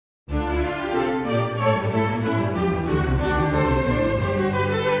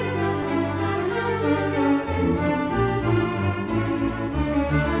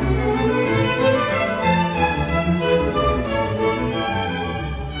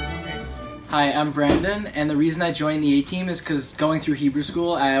Hi, I'm Brandon, and the reason I joined the A-Team is because going through Hebrew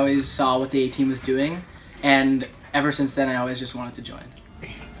school, I always saw what the A-Team was doing, and ever since then I always just wanted to join.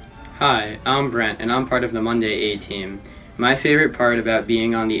 Hi, I'm Brent, and I'm part of the Monday A-Team. My favorite part about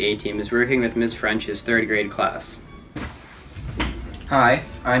being on the A-Team is working with Ms. French's 3rd grade class. Hi,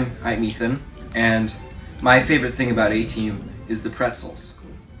 I'm Ethan, and my favorite thing about A-Team is the pretzels.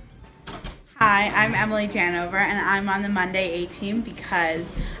 Hi, I'm Emily Janover, and I'm on the Monday A-Team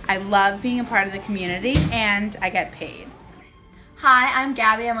because I love being a part of the community and I get paid. Hi, I'm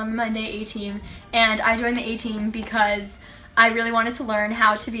Gabby. I'm on the Monday A-Team, and I joined the A-Team because I really wanted to learn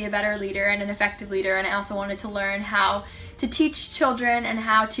how to be a better leader and an effective leader, and I also wanted to learn how to teach children and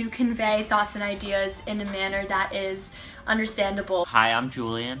how to convey thoughts and ideas in a manner that is understandable. Hi, I'm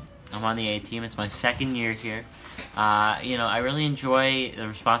Julian. I'm on the A-Team. It's my 2nd year here. I really enjoy the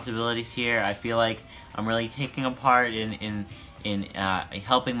responsibilities here. I feel like I'm really taking a part in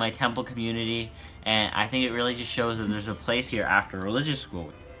helping my Temple community, and I think it really just shows that there's a place here after religious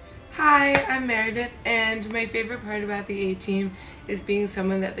school. Hi, I'm Meredith, and my favorite part about the A-Team is being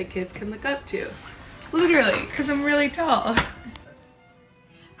someone that the kids can look up to. Literally, because I'm really tall.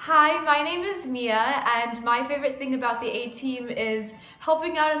 Hi, my name is Mia, and my favorite thing about the A-Team is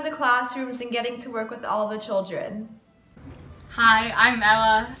helping out in the classrooms and getting to work with all the children. Hi, I'm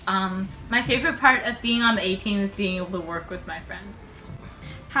Ella. My favorite part of being on the A-Team is being able to work with my friends.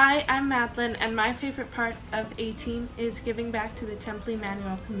 Hi, I'm Madeline, and my favorite part of A-Team is giving back to the Temple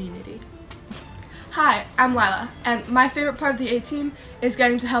Emanu-El community. Hi, I'm Lila, and my favorite part of the A-Team is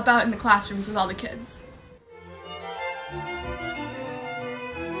getting to help out in the classrooms with all the kids.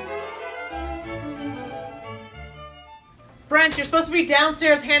 Brent, you're supposed to be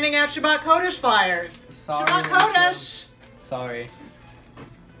downstairs handing out Shabbat Kodesh flyers. Sorry, Shabbat Kodesh! Sorry.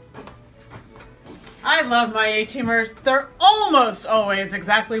 I love my A-Teamers. They're almost always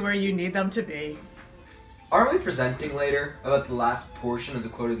exactly where you need them to be. Aren't we presenting later about the last portion of the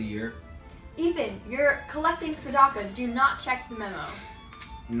quote of the year? Ethan, you're collecting tzedakah. Did you not check the memo?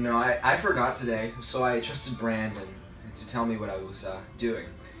 No, I forgot today, so I trusted Brandon to tell me what I was doing.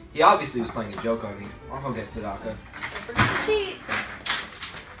 He obviously was playing a joke on me. I'll go get tzedakah. Don't forget to cheat.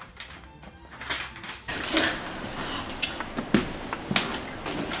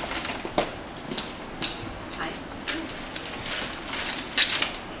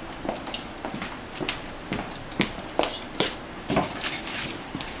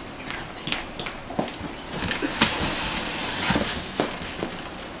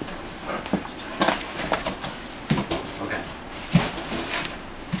 Okay.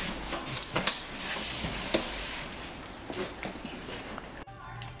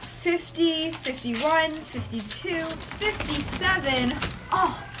 50, 51, 52, 57.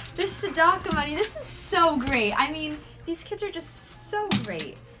 Oh, this tzedakah money, this is so great. I mean, these kids are just so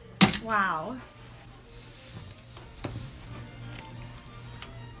great. Wow.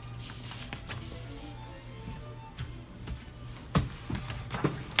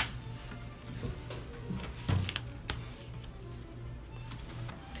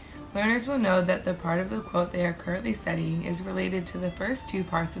 Learners will know that the part of the quote they are currently studying is related to the first 2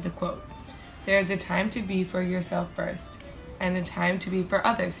 parts of the quote. There is a time to be for yourself first, and a time to be for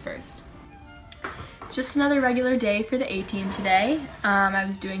others first. It's just another regular day for the A-Team today. I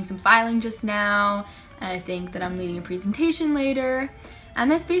was doing some filing just now, and I think that I'm leading a presentation later, and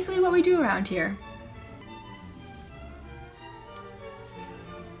that's basically what we do around here.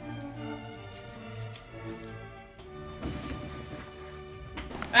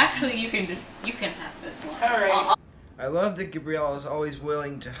 Actually, you can have this one. Alright. I love that Gabrielle is always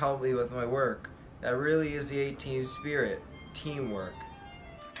willing to help me with my work. That really is the A-Team spirit. Teamwork.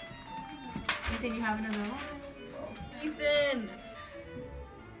 Ethan, you having a moment? Ethan!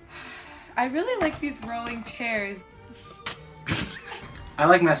 I really like these rolling chairs. I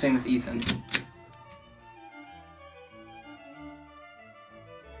like messing with Ethan.